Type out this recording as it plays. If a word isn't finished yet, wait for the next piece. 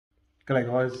G'day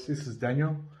guys, this is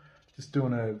Daniel. Just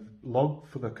doing a log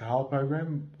for the Kahal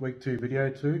program, week 2, video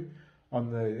 2 on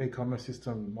the e-commerce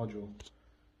system module.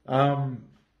 A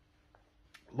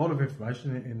lot of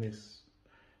information in this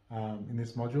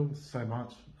module, so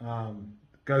much.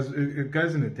 It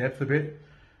goes into depth a bit,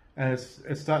 and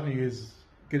it's starting to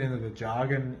get into the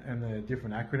jargon and the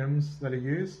different acronyms that are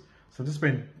used. So I've just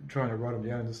been trying to write them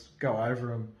down and just go over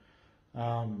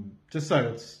them, just so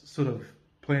it's sort of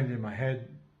planned in my head.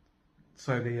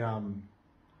 So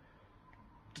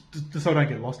just so I don't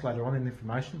get lost later on in the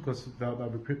information, because they'll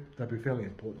be fairly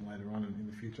important later on in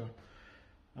the future.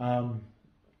 A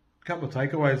couple of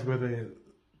takeaways were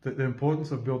the importance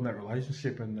of building that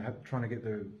relationship and trying to get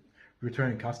the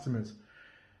returning customers.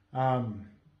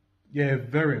 Yeah,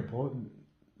 very important,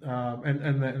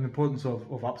 and the importance of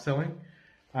upselling.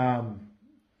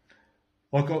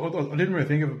 Like I didn't really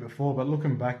think of it before, but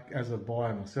looking back as a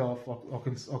buyer myself, I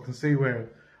can see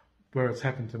where it's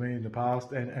happened to me in the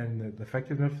past, and the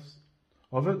effectiveness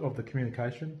of the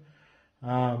communication.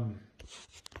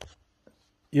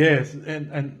 Yes,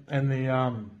 and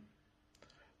the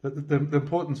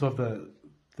importance of the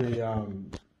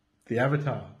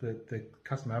avatar, the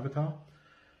customer avatar.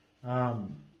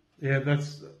 Yeah,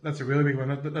 that's a really big one.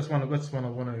 That's one I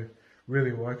want to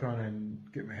really work on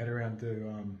and get my head around,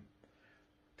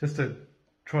 just to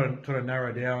try to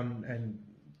narrow down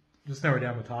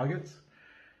the targets.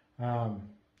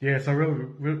 Yeah, so I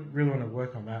really want to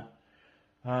work on that.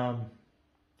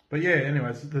 But yeah,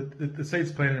 anyways, the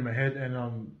seed's planted in my head, and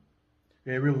I'm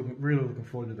really looking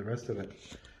forward to the rest of it.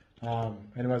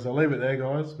 Anyways, I'll leave it there,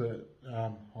 guys. But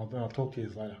I'll talk to you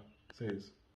later. See you.